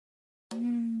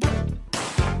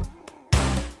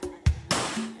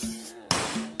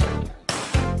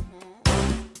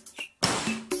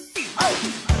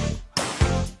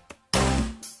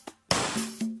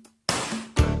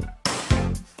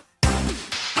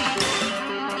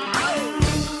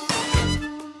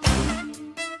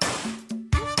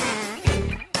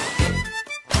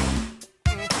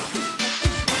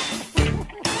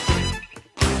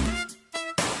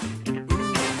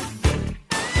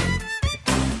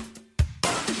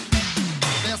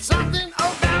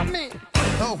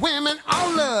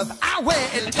love, I wear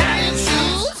Italian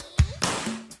shoes.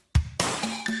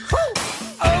 Whew.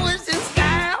 Always in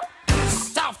style,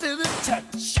 soft to the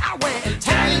touch, I wear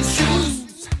Italian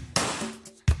shoes.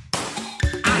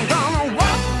 I'm gonna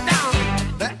walk down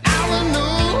the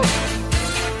avenue,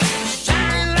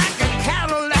 shine like a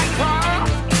Cadillac car.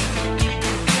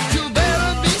 You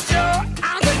better be sure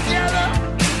I'm together.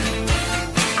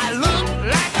 I look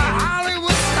like a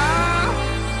Hollywood star.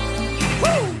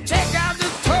 Woo! Check out the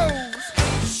toes,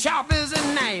 sharp as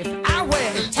a knife. I wear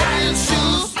Italian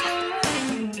shoes.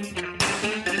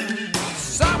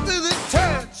 Soft to the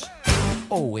touch,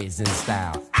 always in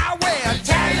style. I wear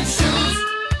Italian shoes.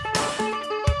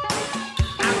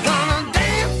 I'm gonna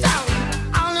dance out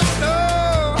on the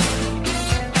floor,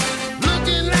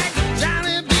 looking like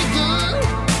Johnny B. Good.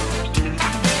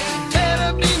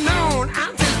 Better be known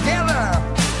I'm together.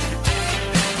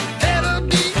 Better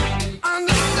be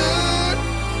understood.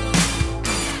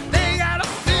 They got a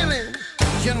feeling,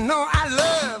 you know I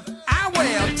love. I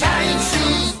wear Italian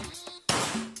shoes.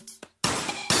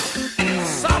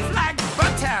 Soft like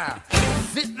butter,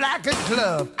 fit like a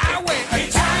glove. I wear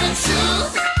Italian shoes.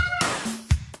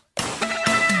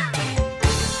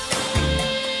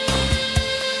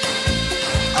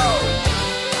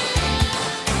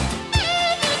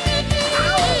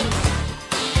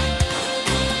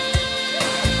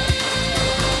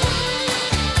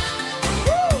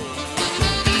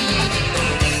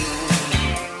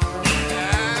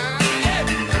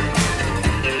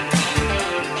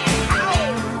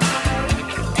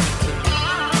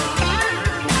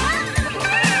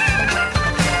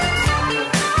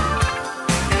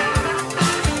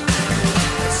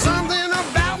 Something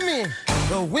about me,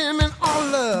 the women all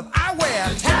love. I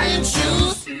wear Italian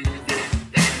shoes.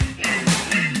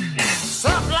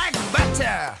 Soft like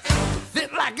butter,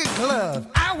 fit like a glove.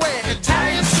 I wear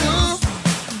Italian shoes.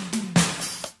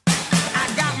 I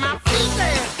got my feet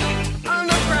there on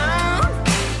the ground.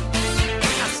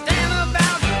 I stand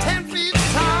about 10 feet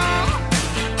tall,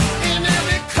 in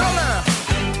every color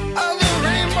of the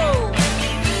rainbow.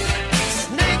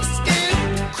 Snake skin,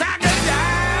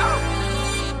 crocodile.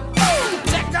 Oh,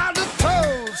 check out the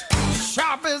toes,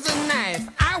 sharp as a knife.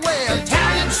 I wear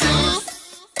Italian shoes.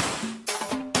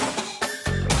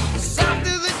 Soft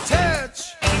to the touch,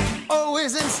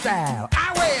 always in style.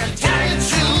 I wear Italian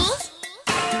shoes.